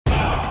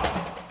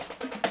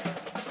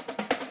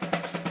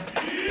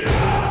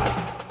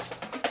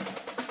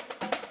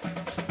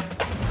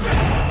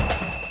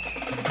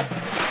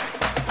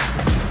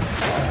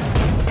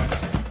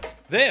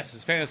This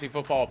is Fantasy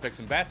Football Picks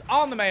and Bets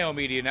on the Mayo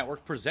Media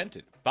Network,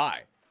 presented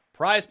by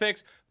Prize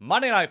Picks,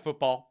 Monday Night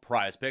Football,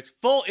 Prize Picks,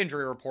 full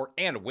injury report,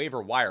 and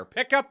waiver wire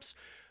pickups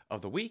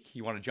of the week.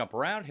 You want to jump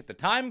around, hit the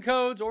time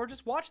codes, or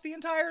just watch the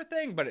entire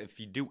thing. But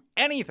if you do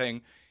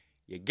anything,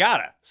 you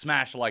gotta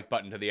smash the like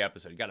button to the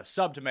episode. You gotta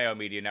sub to Mayo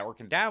Media Network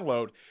and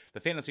download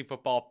the Fantasy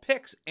Football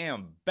Picks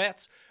and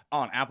Bets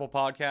on Apple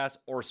Podcasts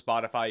or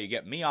Spotify. You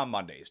get me on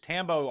Mondays,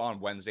 Tambo on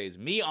Wednesdays,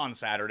 me on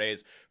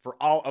Saturdays for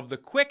all of the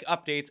quick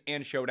updates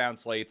and showdown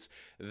slates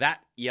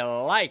that you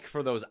like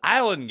for those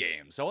island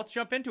games. So let's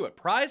jump into it.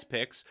 Prize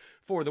picks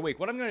for the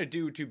week. What I'm going to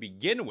do to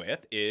begin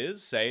with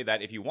is say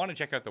that if you want to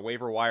check out the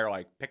waiver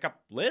wire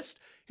pickup list,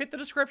 hit the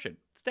description.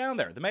 It's down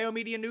there. The Mayo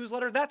Media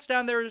newsletter, that's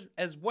down there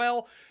as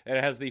well. And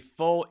it has the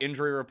full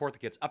injury report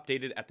that gets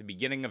updated at the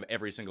beginning of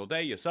every single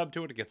day. You sub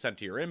to it, it gets sent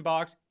to your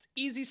inbox. It's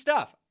easy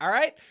stuff. All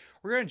right?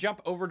 We're going to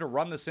jump over to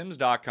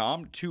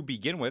runthesims.com to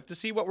begin with to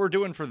see what we're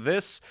doing for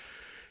this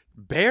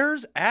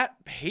Bears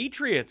at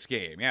Patriots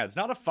game. Yeah, it's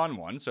not a fun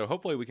one, so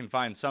hopefully we can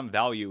find some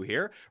value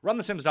here.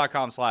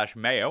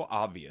 Runthesims.com/Mayo,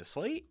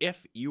 obviously,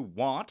 if you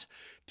want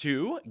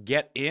to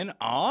get in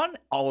on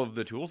all of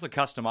the tools, the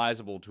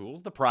customizable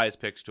tools, the Prize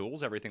Picks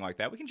tools, everything like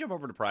that. We can jump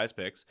over to Prize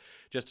Picks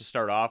just to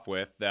start off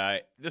with.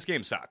 This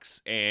game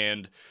sucks,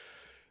 and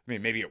I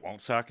mean, maybe it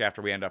won't suck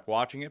after we end up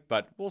watching it,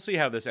 but we'll see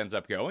how this ends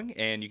up going.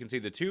 And you can see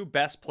the two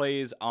best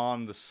plays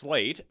on the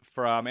slate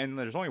and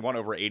there's only one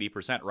over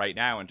 80% right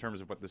now in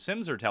terms of what the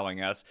Sims are telling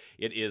us.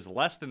 It is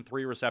less than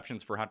 3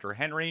 receptions for Hunter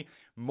Henry,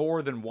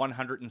 more than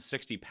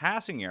 160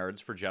 passing yards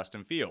for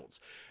Justin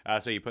Fields.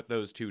 So you put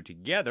those two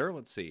together.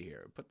 Let's see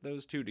here. Put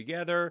those two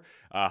together.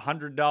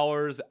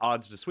 $100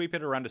 odds to sweep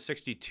it, around a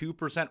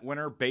 62%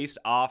 winner based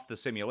off the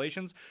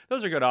simulations.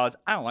 Those are good odds.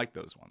 I don't like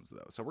those ones,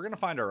 though. So we're going to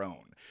find our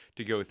own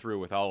to go through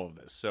with all of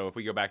this. So if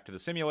we go back to the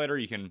simulator,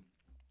 you can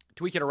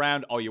tweak it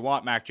around all you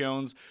want. Mac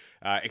Jones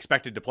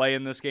expected to play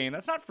in this game.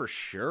 That's not for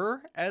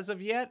sure as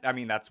of yet. I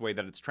mean, that's the way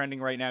that it's trending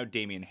right now.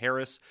 Damian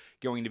Harris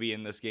going to be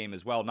in this game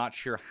as well. Not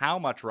sure how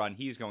much run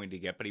he's going to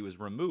get, but he was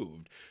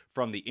removed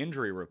from the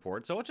injury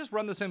report. So let's just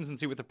run the Sims and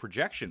see what the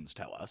projections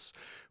tell us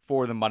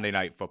for the Monday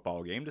Night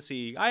Football game to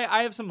see.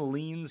 I have some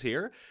leans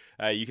here.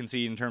 You can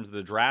see in terms of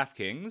the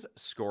DraftKings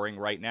scoring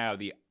right now,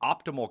 the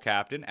optimal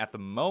captain at the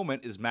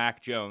moment is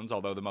Mac Jones,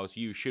 although the most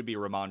used should be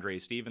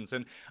Ramondre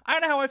Stevenson. I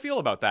don't know how I feel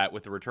about that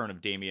with the return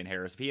of Damian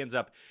Harris. If he ends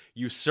up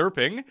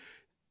usurping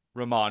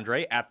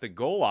Ramondre at the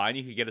goal line,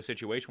 you could get a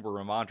situation where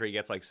Ramondre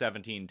gets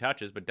 17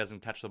 touches but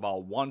doesn't touch the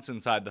ball once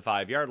inside the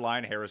 5-yard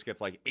line. Harris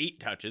gets 8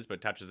 touches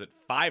but touches it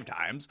 5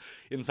 times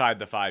inside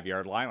the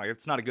 5-yard line.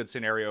 It's not a good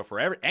scenario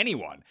for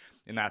anyone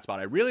in that spot.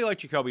 I really like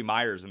Jakobi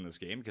Meyers in this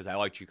game because I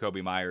like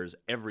Jakobi Meyers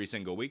every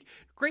single week.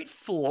 Great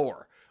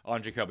floor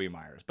on Jakobi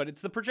Meyers, but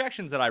it's the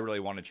projections that I really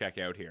want to check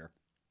out here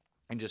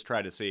and just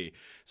try to see.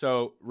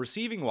 So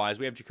receiving-wise,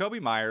 we have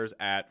Jakobi Meyers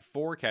at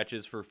 4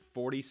 catches for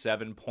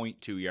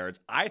 47.2 yards.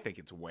 I think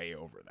it's way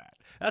over that.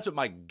 That's what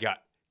my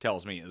gut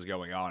tells me is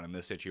going on in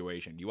this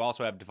situation. You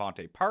also have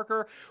Devontae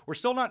Parker. We're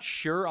still not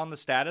sure on the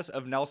status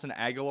of Nelson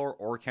Aguilar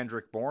or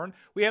Kendrick Bourne.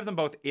 We have them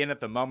both in at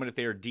the moment. If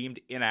they are deemed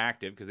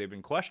inactive because they've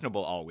been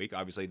questionable all week,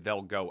 obviously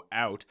they'll go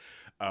out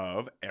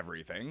of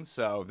everything,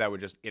 so that would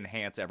just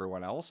enhance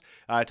everyone else.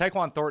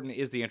 Tyquan Thornton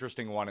is the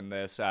interesting one in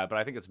this, but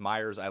I think it's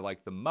Myers I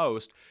like the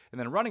most. And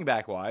then running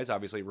back-wise,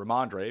 obviously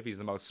Ramondre, if he's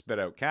the most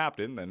spit-out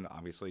captain, then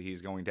obviously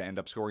he's going to end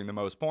up scoring the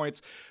most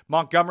points.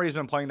 Montgomery's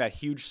been playing that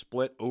huge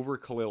split over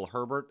Khalil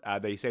Herbert.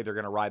 They say they're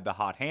going to ride the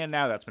hot hand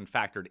now. That's been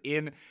factored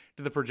in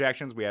to the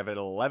projections. We have it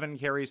 11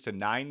 carries to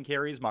 9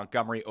 carries,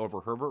 Montgomery over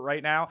Herbert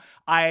right now.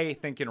 I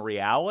think in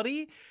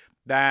reality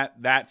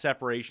that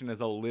separation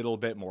is a little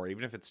bit more.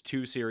 Even if it's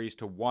 2 series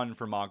to 1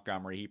 for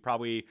Montgomery,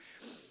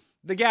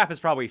 the gap is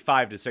probably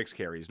 5 to 6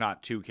 carries,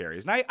 not 2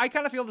 carries. And I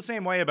kind of feel the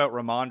same way about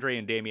Ramondre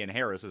and Damian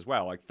Harris as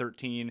well,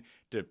 13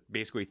 to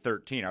basically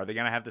 13. Are they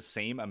going to have the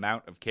same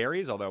amount of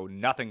carries? Although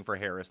nothing for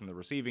Harris in the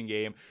receiving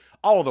game.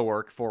 All the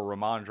work for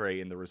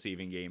Ramondre in the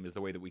receiving game is the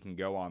way that we can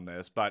go on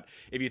this. But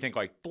if you think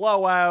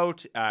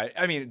blowout,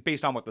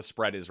 based on what the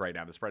spread is right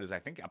now, the spread is, I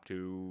think, up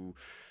to...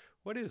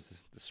 What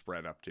is the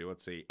spread up to?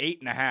 Let's see,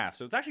 8.5.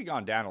 So it's actually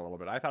gone down a little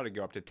bit. I thought it'd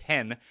go up to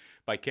 10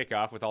 by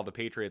kickoff with all the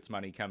Patriots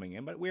money coming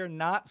in, but we are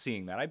not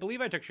seeing that. I believe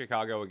I took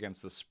Chicago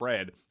against the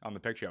spread on the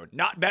pick show.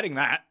 Not betting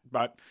that,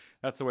 but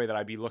that's the way that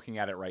I'd be looking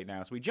at it right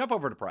now. So we jump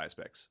over to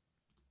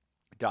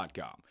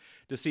PrizePicks.com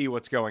to see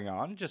what's going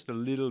on just a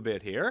little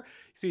bit here.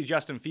 You see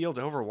Justin Fields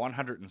over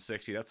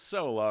 160. That's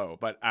so low.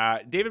 But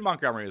David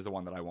Montgomery is the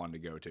one that I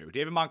wanted to go to.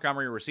 David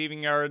Montgomery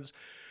receiving yards,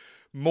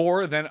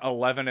 more than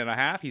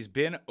 11.5. He's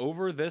been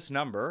over this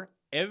number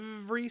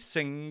every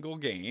single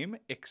game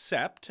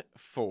except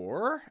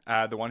for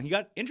the one he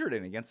got injured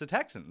in against the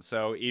Texans.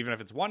 So even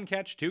if it's 1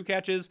 catch, 2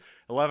 catches,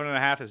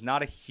 11.5 is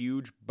not a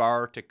huge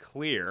bar to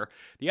clear.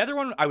 The other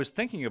one I was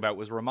thinking about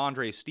was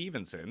Ramondre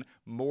Stevenson,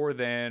 more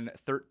than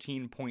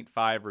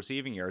 13.5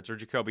 receiving yards, or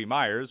Jakobi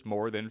Meyers,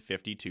 more than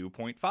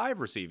 52.5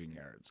 receiving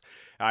yards.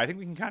 I think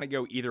we can kind of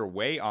go either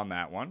way on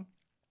that one.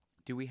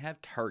 Do we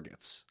have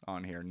targets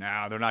on here?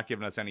 No, they're not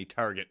giving us any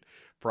target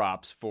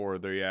props for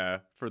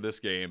this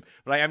game.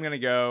 But I am going to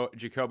go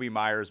Jakobi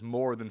Meyers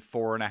more than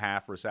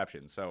 4.5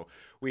 receptions. So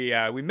we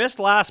missed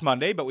last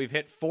Monday, but we've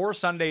hit 4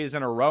 Sundays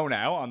in a row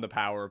now on the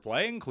power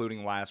play,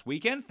 including last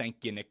weekend.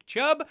 Thank you, Nick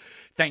Chubb.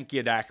 Thank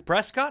you, Dak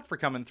Prescott, for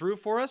coming through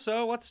for us.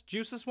 So let's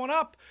juice this one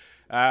up.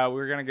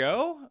 We're going to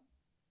go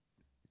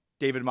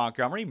David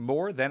Montgomery,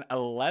 more than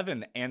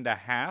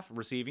 11.5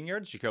 receiving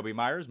yards. Jakobi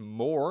Meyers,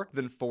 more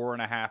than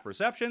 4.5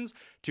 receptions.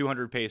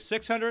 200 pace,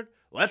 600.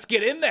 Let's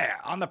get in there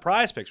on the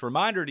Prize Picks.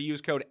 Reminder to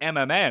use code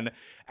MMN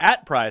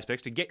at Prize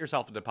Picks to get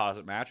yourself a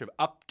deposit match of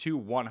up to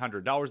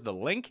 $100. The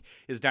link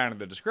is down in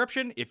the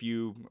description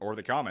or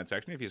the comment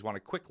section if you just want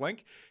a quick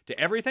link to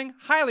everything.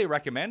 Highly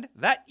recommend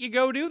that you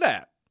go do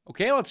that.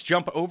 Okay, let's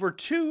jump over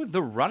to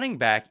the running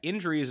back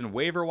injuries and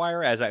waiver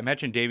wire. As I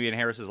mentioned, Damian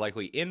Harris is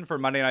likely in for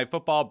Monday Night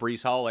Football.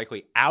 Breece Hall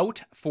likely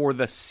out for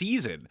the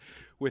season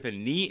with a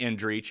knee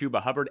injury.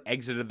 Chuba Hubbard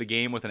exited the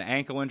game with an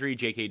ankle injury.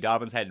 J.K.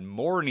 Dobbins had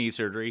more knee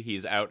surgery.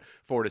 He's out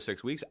 4 to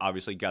 6 weeks.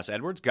 Obviously, Gus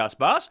Edwards, Gus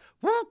Bus,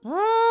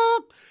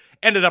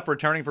 ended up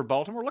returning for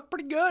Baltimore. Looked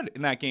pretty good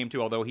in that game,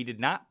 too, although he did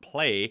not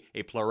play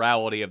a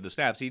plurality of the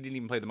snaps. He didn't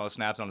even play the most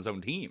snaps on his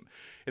own team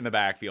in the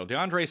backfield.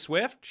 DeAndre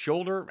Swift,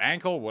 shoulder,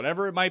 ankle,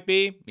 whatever it might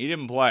be, he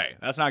didn't play.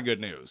 That's not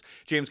good news.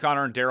 James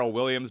Conner and Darrell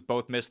Williams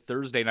both missed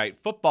Thursday Night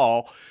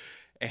Football,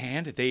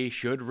 and they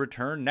should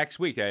return next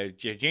week.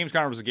 James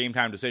Conner was a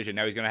game-time decision.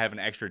 Now he's going to have an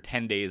extra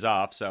 10 days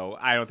off, so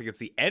I don't think it's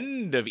the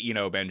end of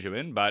Eno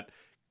Benjamin, but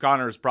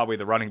Conner's probably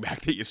the running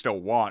back that you still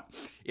want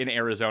in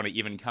Arizona,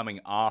 even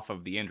coming off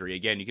of the injury.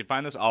 Again, you can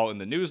find this all in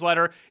the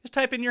newsletter. Just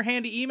type in your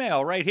handy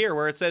email right here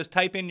where it says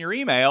type in your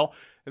email,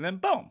 and then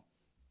boom,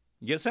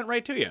 you get sent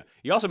right to you.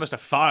 You also missed a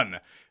fun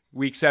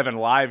Week 7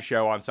 live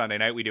show on Sunday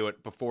night. We do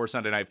it before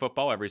Sunday Night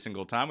Football every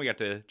single time.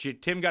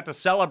 Tim got to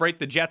celebrate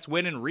the Jets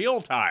win in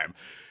real time.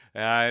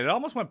 It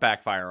almost went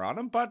backfire on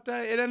him, but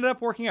it ended up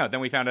working out.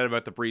 Then we found out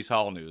about the Breece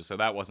Hall news, so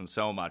that wasn't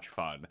so much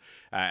fun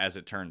as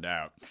it turned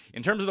out.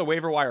 In terms of the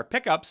waiver wire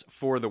pickups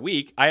for the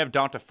week, I have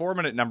D'Onta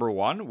Foreman at number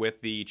 1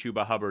 with the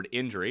Chuba Hubbard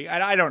injury.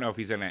 I don't know if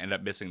he's going to end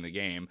up missing the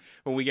game.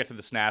 When we get to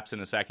the snaps in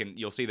a second,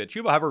 you'll see that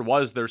Chuba Hubbard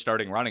was their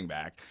starting running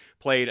back,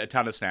 played a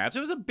ton of snaps. It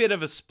was a bit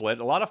of a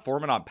split, a lot of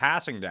Foreman on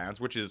passing downs,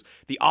 which is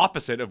the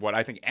opposite of what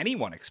I think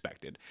anyone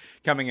expected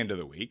coming into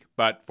the week,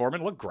 but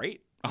Foreman looked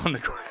great on the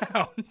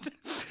ground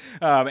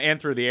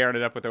and through the air,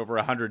 ended up with over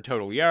 100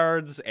 total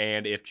yards.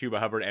 And if Chuba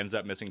Hubbard ends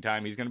up missing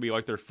time, he's going to be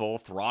like their full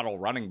throttle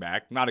running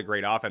back. Not a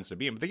great offense to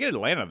be in, but they get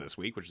Atlanta this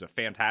week, which is a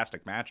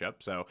fantastic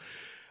matchup. So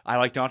I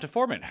like D'Onta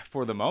Foreman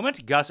for the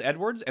moment. Gus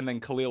Edwards and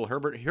then Khalil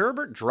Herbert.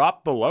 Herbert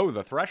dropped below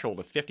the threshold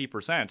of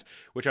 50%,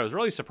 which I was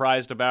really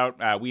surprised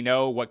about. We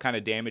know what kind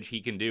of damage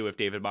he can do if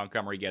David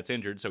Montgomery gets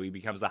injured, so he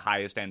becomes the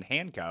highest end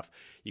handcuff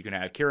you can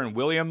have. Kieran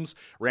Williams,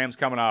 Rams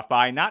coming off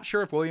bye. Not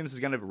sure if Williams is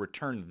going to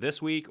return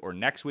this week or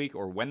next week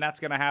or when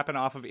that's going to happen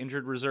off of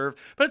injured reserve,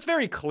 but it's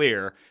very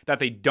clear that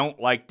they don't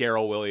like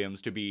Darrell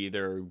Williams to be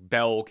their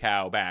bell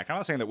cow back. I'm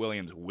not saying that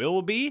Williams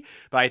will be,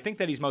 but I think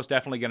that he's most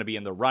definitely going to be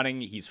in the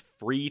running. He's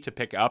free to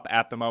pick up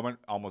at the moment,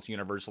 almost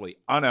universally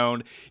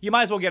unowned. You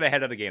might as well get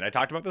ahead of the game. I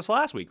talked about this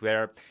last week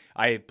where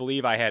I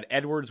believe I had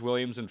Edwards,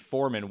 Williams, and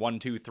Foreman 1,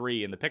 2,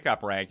 3 in the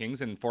pickup rankings,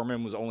 and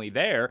Foreman was only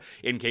there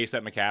in case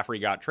that McCaffrey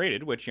got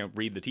traded, which,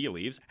 read the tea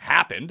leaves,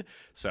 happened.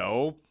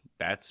 So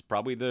that's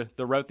probably the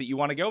route that you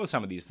want to go with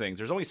some of these things.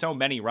 There's only so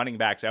many running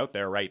backs out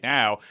there right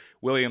now.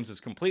 Williams is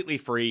completely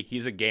free.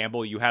 He's a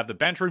gamble. You have the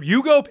bench room.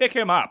 You go pick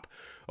him up.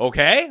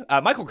 Okay?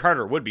 Michael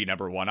Carter would be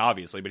number 1,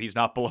 obviously, but he's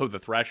not below the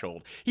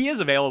threshold. He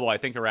is available, I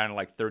think, around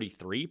like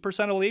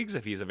 33% of leagues.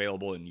 If he's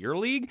available in your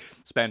league,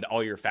 spend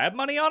all your fab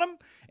money on him,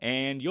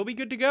 and you'll be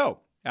good to go.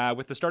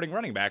 With the starting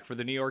running back for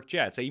the New York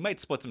Jets. So you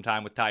might split some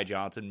time with Ty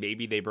Johnson.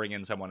 Maybe they bring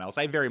in someone else.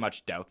 I very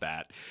much doubt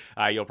that.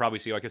 You'll probably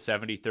see like a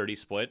 70-30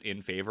 split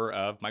in favor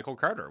of Michael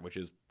Carter, which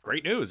is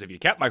great news. If you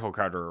kept Michael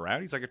Carter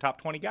around, he's like a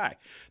top 20 guy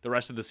the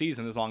rest of the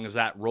season as long as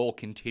that role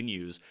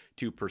continues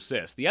to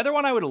persist. The other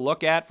one I would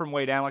look at from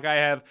way down, like I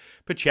have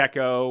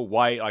Pacheco,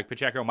 White. Like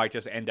Pacheco might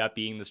just end up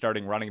being the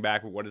starting running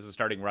back, but what does the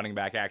starting running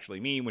back actually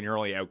mean when you're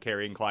only out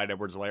carrying Clyde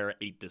Edwards-Helaire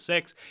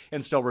 8-6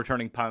 and still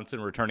returning punts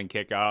and returning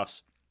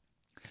kickoffs?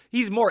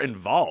 He's more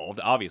involved,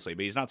 obviously,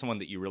 but he's not someone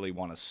that you really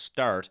want to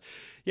start.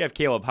 You have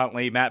Caleb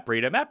Huntley, Matt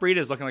Breida. Matt Breida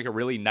is looking like a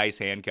really nice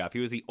handcuff. He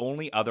was the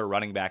only other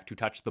running back to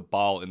touch the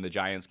ball in the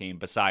Giants game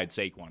besides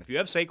Saquon. If you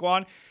have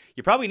Saquon,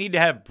 you probably need to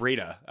have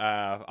Breida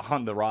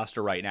on the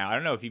roster right now. I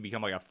don't know if he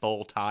become like a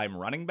full-time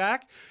running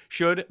back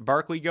should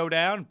Barkley go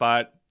down,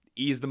 but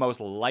he's the most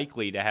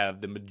likely to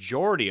have the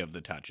majority of the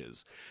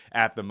touches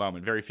at the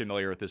moment. Very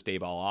familiar with this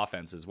Dayball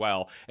offense as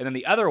well. And then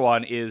the other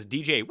one is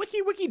DJ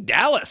Wiki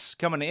Dallas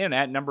coming in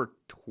at number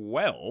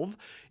 12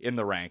 in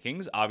the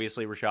rankings.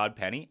 Obviously, Rashad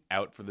Penny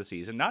out for the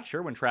season. Not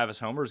sure when Travis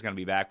Homer is going to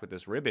be back with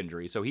this rib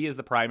injury, so he is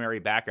the primary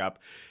backup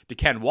to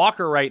Ken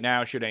Walker right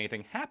now, should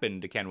anything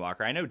happen to Ken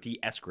Walker. I know D.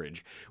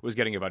 Eskridge was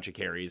getting a bunch of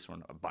carries,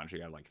 he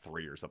got like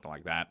 3 or something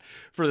like that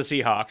for the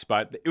Seahawks,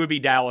 but it would be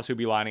Dallas who'd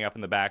be lining up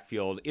in the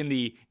backfield in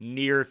the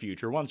near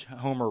future. Once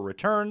Homer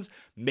returns,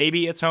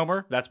 maybe it's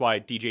Homer. That's why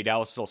DJ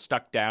Dallas is still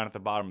stuck down at the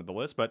bottom of the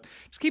list, but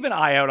just keep an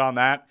eye out on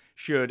that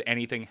should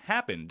anything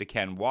happen to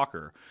Ken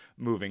Walker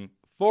moving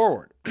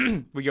forward.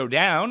 We go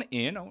down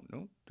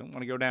don't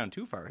want to go down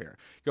too far here.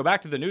 Go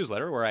back to the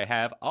newsletter where I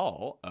have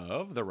all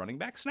of the running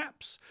back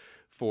snaps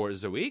for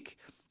the week.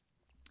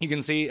 You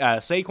can see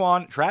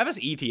Saquon, Travis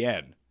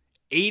Etienne,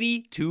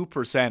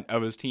 82%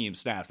 of his team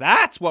snaps.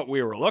 That's what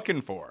we were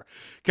looking for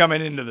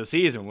coming into the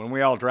season. When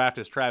we all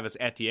drafted Travis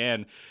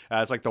Etienne,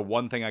 it's like the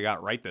one thing I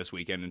got right this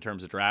weekend in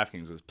terms of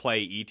DraftKings was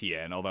play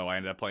Etienne, although I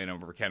ended up playing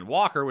him over Ken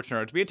Walker, which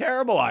turned out to be a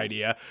terrible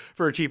idea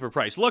for a cheaper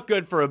price. Looked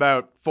good for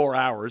about 4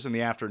 hours in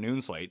the afternoon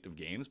slate of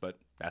games, but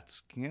it's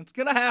going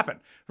to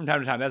happen from time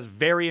to time. That's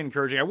very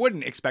encouraging. I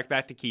wouldn't expect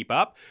that to keep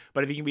up,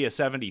 but if you can be a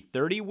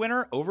 70-30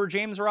 winner over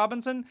James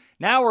Robinson,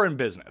 now we're in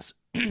business.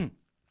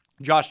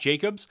 Josh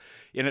Jacobs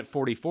in at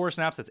 44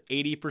 snaps. That's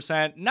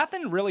 80%.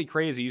 Nothing really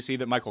crazy. You see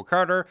that Michael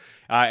Carter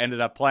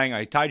ended up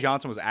playing. Ty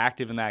Johnson was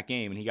active in that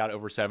game, and he got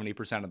over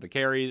 70% of the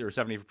carries or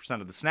 70%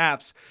 of the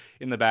snaps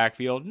in the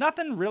backfield.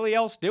 Nothing really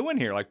else doing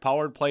here. Like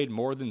Pollard played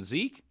more than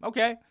Zeke.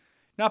 Okay.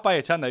 Not by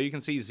a ton, though. You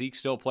can see Zeke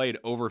still played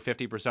over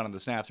 50% of the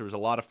snaps. There was a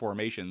lot of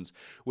formations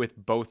with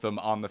both of them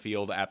on the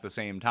field at the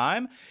same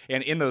time.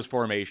 And in those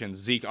formations,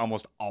 Zeke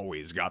almost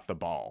always got the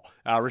ball.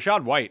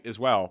 Rachaad White as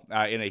well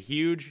in a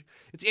huge...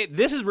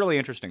 This is really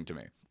interesting to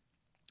me.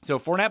 So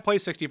Fournette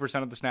plays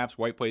 60% of the snaps.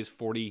 White plays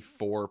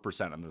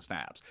 44% of the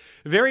snaps.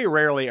 Very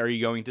rarely are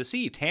you going to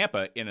see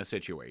Tampa in a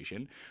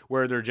situation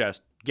where they're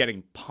just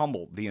getting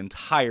pummeled the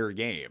entire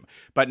game.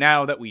 But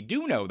now that we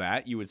do know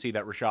that, you would see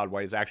that Rachaad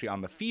White is actually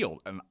on the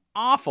field an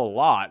awful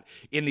lot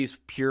in these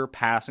pure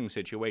passing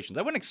situations.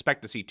 I wouldn't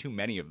expect to see too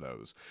many of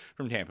those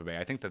from Tampa Bay.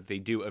 I think that they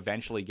do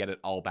eventually get it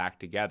all back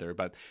together,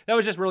 but that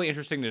was just really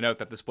interesting to note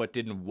that the split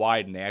didn't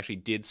widen. They actually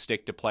did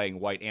stick to playing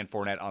White and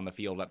Fournette on the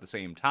field at the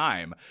same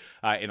time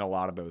in a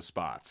lot of those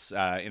spots.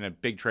 In a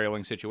big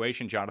trailing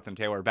situation, Jonathan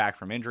Taylor back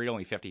from injury,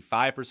 only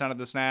 55% of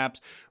the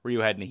snaps, where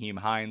you had Nyheim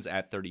Hines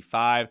at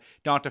 35.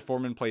 Donta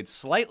Foreman played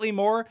slightly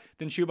more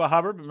than Chuba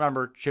Hubbard.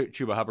 Remember,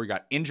 Chuba Hubbard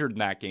got injured in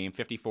that game,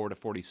 54 to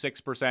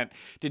 46%.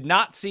 Did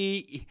not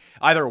see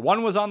either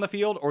one was on the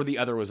field or the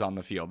other was on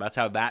the field. That's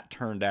how that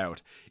turned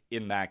out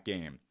in that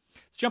game.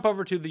 Let's jump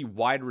over to the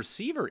wide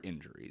receiver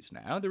injuries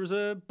now. There was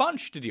a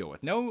bunch to deal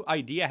with. No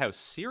idea how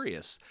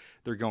serious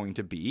they're going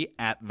to be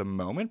at the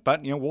moment,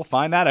 but we'll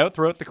find that out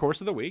throughout the course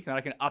of the week, and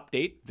I can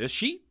update this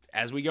sheet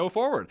as we go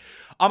forward.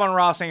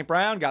 Amon-Ra St.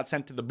 Brown got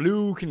sent to the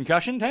blue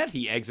concussion tent.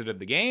 He exited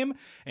the game,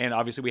 and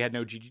obviously we had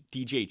no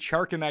DJ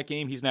Chark in that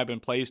game. He's now been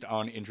placed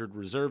on injured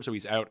reserve, so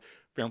he's out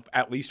for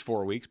at least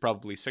 4 weeks,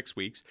 probably 6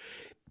 weeks.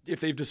 If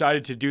they've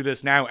decided to do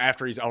this now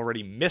after he's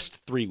already missed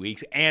 3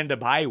 weeks and a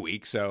bye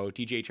week, so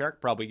DJ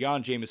Chark probably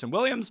gone. Jameson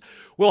Williams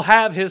will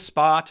have his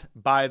spot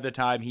by the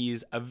time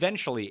he's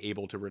eventually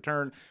able to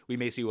return. We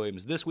may see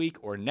Williams this week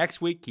or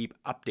next week. Keep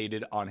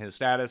updated on his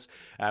status.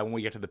 When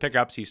we get to the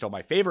pickups, he's still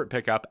my favorite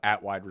pickup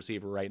at wide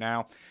receiver right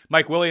now.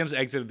 Mike Williams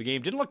exited the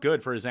game. Didn't look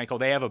good for his ankle.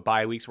 They have a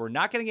bye week, so we're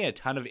not going to get a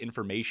ton of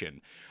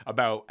information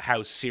about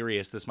how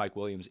serious this Mike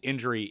Williams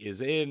injury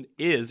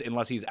is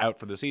unless he's out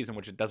for the season,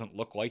 which it doesn't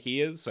look like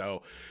he is.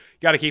 So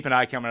got to keep an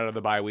eye coming out of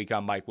the bye week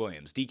on Mike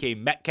Williams. DK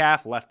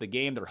Metcalf left the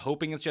game. They're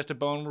hoping it's just a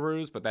bone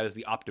bruise, but that is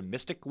the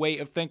optimistic way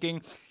of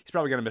thinking. He's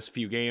probably going to miss a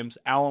few games.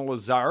 Allen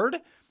Lazard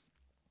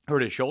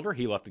hurt his shoulder.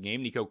 He left the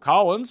game. Nico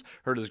Collins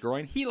hurt his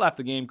groin. He left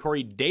the game.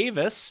 Corey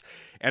Davis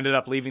ended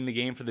up leaving the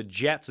game for the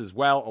Jets as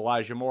well.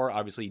 Elijah Moore,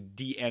 obviously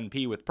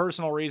DNP with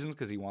personal reasons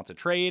because he wants a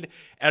trade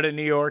out of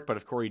New York. But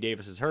if Corey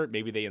Davis is hurt,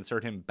 maybe they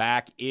insert him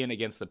back in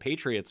against the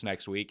Patriots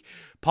next week.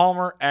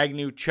 Palmer,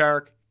 Agnew,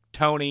 Chark,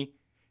 Toney,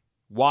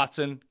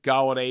 Watson,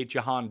 Golladay,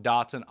 Jahan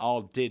Dotson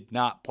all did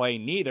not play.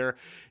 Neither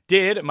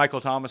did Michael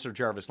Thomas or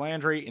Jarvis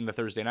Landry in the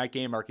Thursday night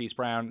game. Marquise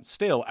Brown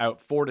still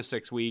out 4 to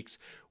 6 weeks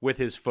with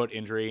his foot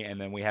injury. And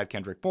then we have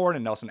Kendrick Bourne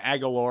and Nelson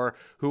Aguilar,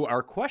 who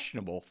are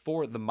questionable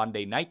for the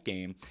Monday night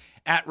game.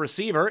 At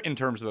receiver, in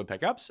terms of the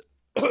pickups,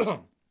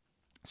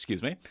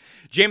 excuse me,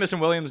 Jameson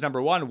Williams,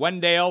 number 1.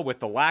 Wendell,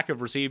 with the lack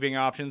of receiving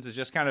options, is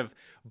just kind of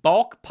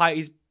bulk pie.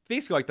 He's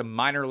basically like the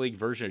minor league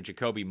version of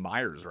Jacoby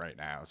Myers right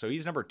now. So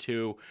he's number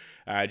 2,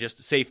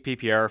 just safe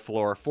PPR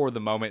floor for the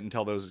moment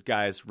until those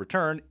guys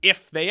return,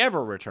 if they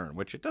ever return,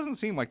 which it doesn't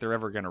seem like they're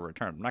ever going to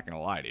return. I'm not going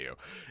to lie to you,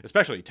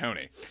 especially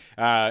Toney.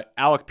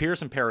 Alec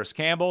Pierce and Paris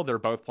Campbell, they're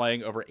both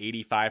playing over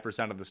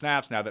 85% of the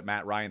snaps now that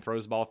Matt Ryan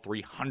throws the ball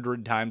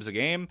 300 times a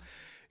game.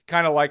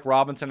 Kind of like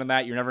Robinson in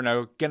that you're never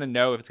going to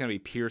know if it's going to be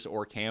Pierce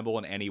or Campbell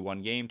in any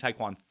one game.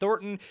 Tyquan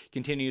Thornton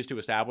continues to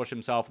establish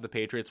himself with the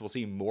Patriots. We'll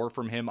see more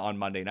from him on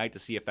Monday night to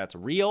see if that's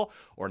real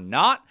or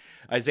not.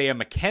 Isaiah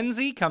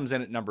McKenzie comes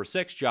in at number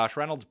 6. Josh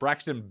Reynolds,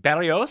 Braxton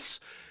Berrios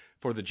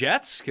for the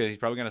Jets, because he's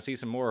probably going to see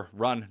some more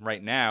run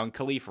right now. And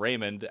Khalif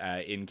Raymond,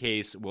 in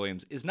case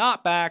Williams is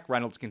not back.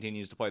 Reynolds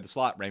continues to play the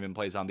slot. Raymond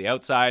plays on the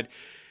outside.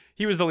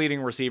 He was the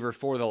leading receiver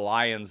for the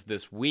Lions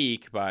this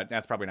week, but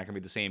that's probably not going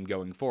to be the same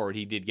going forward.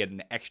 He did get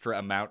an extra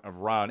amount of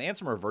run and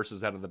some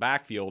reverses out of the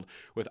backfield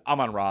with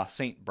Amon-Ra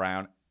St.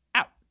 Brown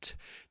out.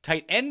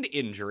 Tight end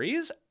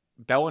injuries.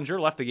 Bellinger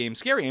left the game.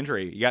 Scary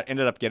injury. He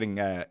ended up getting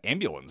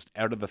ambulanced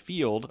out of the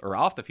field or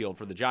off the field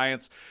for the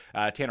Giants.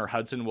 Tanner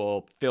Hudson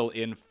will fill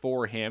in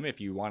for him if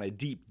you want a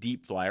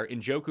deep flyer.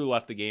 Njoku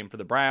left the game for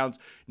the Browns.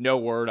 No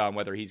word on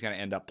whether he's going to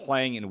end up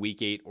playing in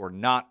Week 8 or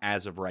not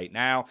as of right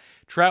now.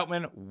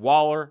 Troutman,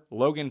 Waller,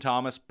 Logan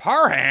Thomas,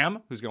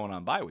 Parham, who's going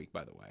on bye week,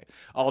 by the way,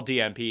 all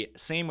DNP.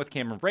 Same with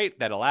Cameron Brate.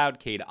 That allowed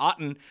Cade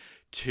Otton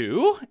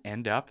to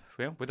end up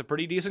with a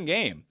pretty decent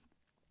game.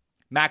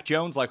 Mac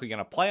Jones likely going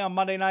to play on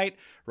Monday night.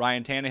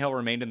 Ryan Tannehill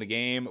remained in the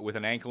game with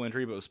an ankle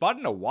injury, but was spotted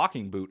in a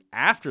walking boot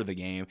after the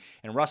game.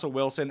 And Russell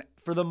Wilson,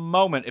 for the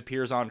moment,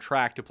 appears on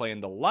track to play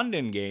in the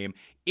London game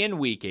in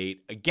Week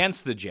 8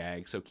 against the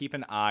Jags. So keep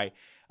an eye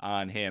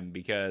on him,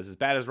 because as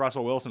bad as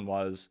Russell Wilson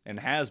was and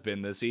has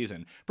been this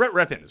season, Brett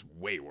Rippon is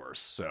way worse.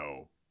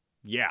 So,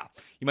 yeah,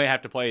 you might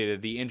have to play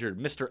the injured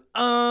Mr.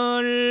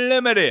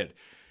 Unlimited.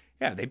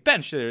 Yeah, they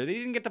benched it. They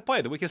didn't get to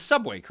play the week his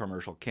Subway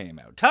commercial came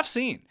out. Tough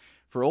scene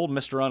for old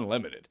Mr.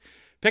 Unlimited.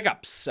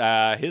 Pickups,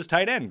 his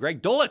tight end, Greg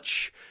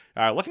Dulcich,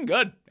 looking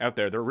good out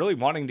there. They're really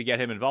wanting to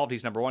get him involved.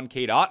 He's number one.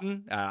 Cade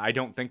Otton, I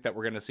don't think that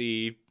we're going to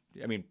see,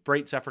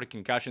 Brate suffered a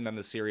concussion, then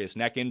the serious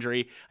neck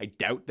injury. I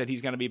doubt that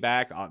he's going to be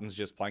back. Otton's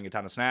just playing a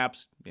ton of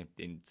snaps.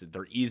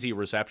 They're easy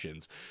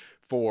receptions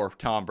for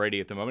Tom Brady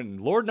at the moment, and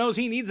Lord knows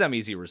he needs them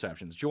easy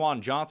receptions.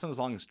 Juwan Johnson, as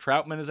long as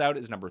Troutman is out,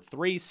 is number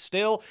 3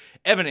 still.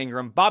 Evan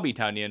Ingram, Bobby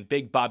Tunyon,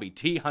 Big Bobby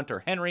T,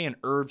 Hunter Henry, and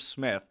Irv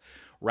Smith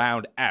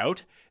round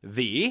out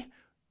the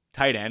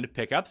tight end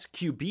pickups.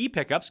 QB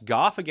pickups,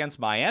 Goff against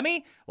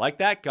Miami. Like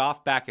that,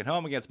 Goff back at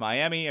home against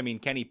Miami.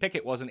 Kenny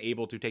Pickett wasn't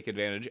able to take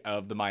advantage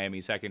of the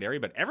Miami secondary,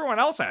 but everyone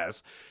else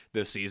has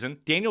this season.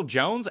 Daniel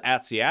Jones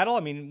at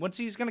Seattle. Once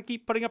he's going to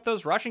keep putting up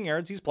those rushing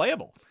yards, he's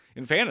playable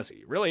in fantasy.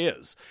 He really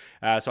is.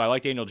 So I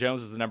like Daniel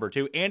Jones as the number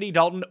 2. Andy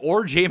Dalton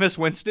or Jameis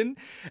Winston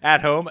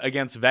at home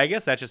against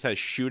Vegas. That just has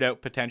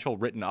shootout potential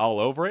written all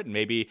over it, and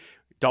maybe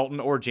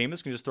Dalton or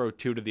Jameis can just throw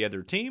 2 to the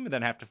other team and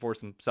then have to force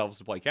themselves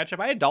to play catch-up.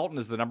 I had Dalton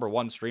as the number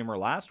 1 streamer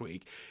last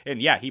week,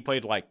 and yeah, he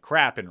played like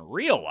crap in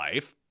real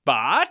life,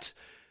 but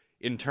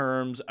in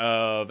terms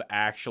of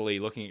actually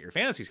looking at your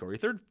fantasy score, your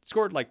third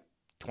scored like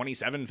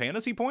 27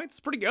 fantasy points.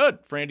 Pretty good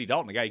for Andy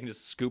Dalton, a guy you can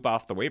just scoop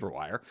off the waiver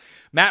wire.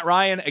 Matt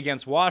Ryan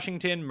against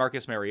Washington,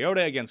 Marcus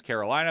Mariota against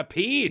Carolina,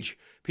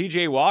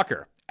 PJ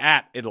Walker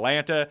at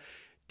Atlanta.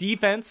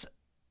 Defense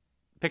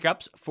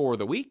pickups for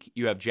the week.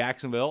 You have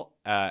Jacksonville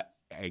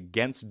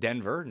against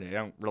Denver. They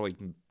don't really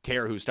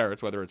care who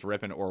starts, whether it's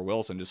Rippon or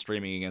Wilson. Just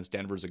streaming against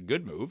Denver is a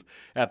good move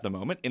at the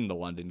moment in the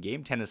London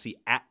game. Tennessee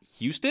at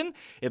Houston.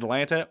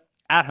 Atlanta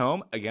at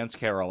home against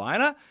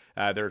Carolina.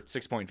 They're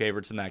 6-point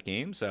favorites in that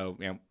game, so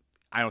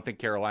I don't think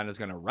Carolina's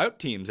going to rout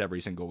teams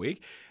every single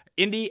week.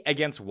 Indy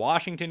against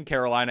Washington,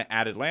 Carolina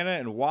at Atlanta,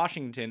 and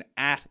Washington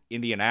at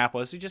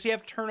Indianapolis. You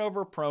have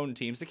turnover-prone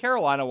teams. The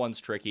Carolina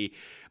one's tricky.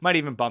 Might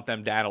even bump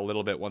them down a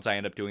little bit once I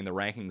end up doing the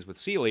rankings with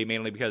Sealy,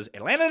 mainly because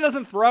Atlanta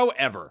doesn't throw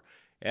ever.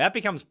 That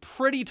becomes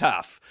pretty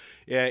tough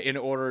in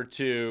order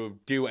to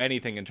do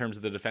anything in terms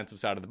of the defensive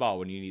side of the ball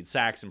when you need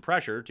sacks and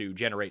pressure to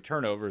generate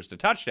turnovers to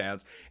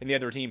touchdowns, and the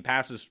other team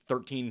passes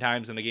 13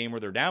 times in a game where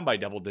they're down by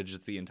double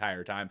digits the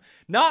entire time.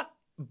 Not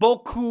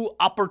beaucoup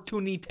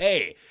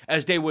opportunité,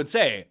 as they would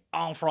say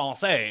en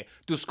français,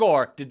 to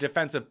score the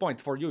defensive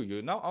points for you.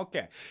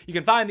 Okay. You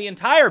can find the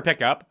entire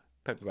pickup.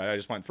 I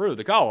just went through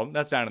the column.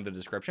 That's down in the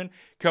description.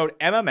 Code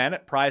MMN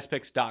at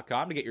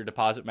prizepicks.com to get your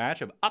deposit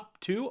match of up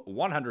to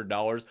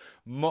 $100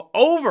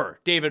 over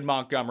David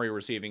Montgomery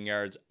receiving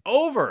yards,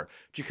 over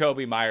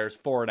Jacoby Myers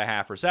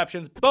 4.5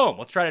 receptions. Boom.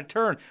 Let's try to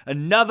turn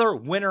another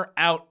winner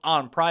out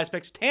on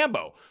PrizePicks.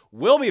 Tambo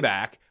will be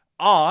back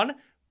on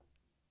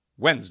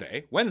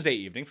Wednesday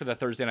evening for the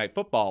Thursday Night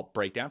Football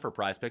breakdown for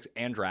PrizePicks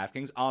and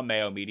DraftKings on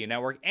Mayo Media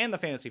Network and the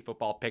Fantasy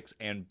Football Picks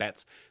and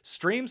Bets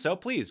stream. So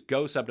please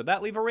go sub to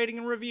that. Leave a rating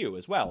and review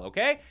as well,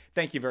 okay?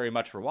 Thank you very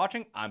much for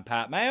watching. I'm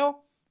Pat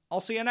Mayo.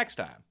 I'll see you next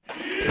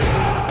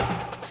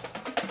time.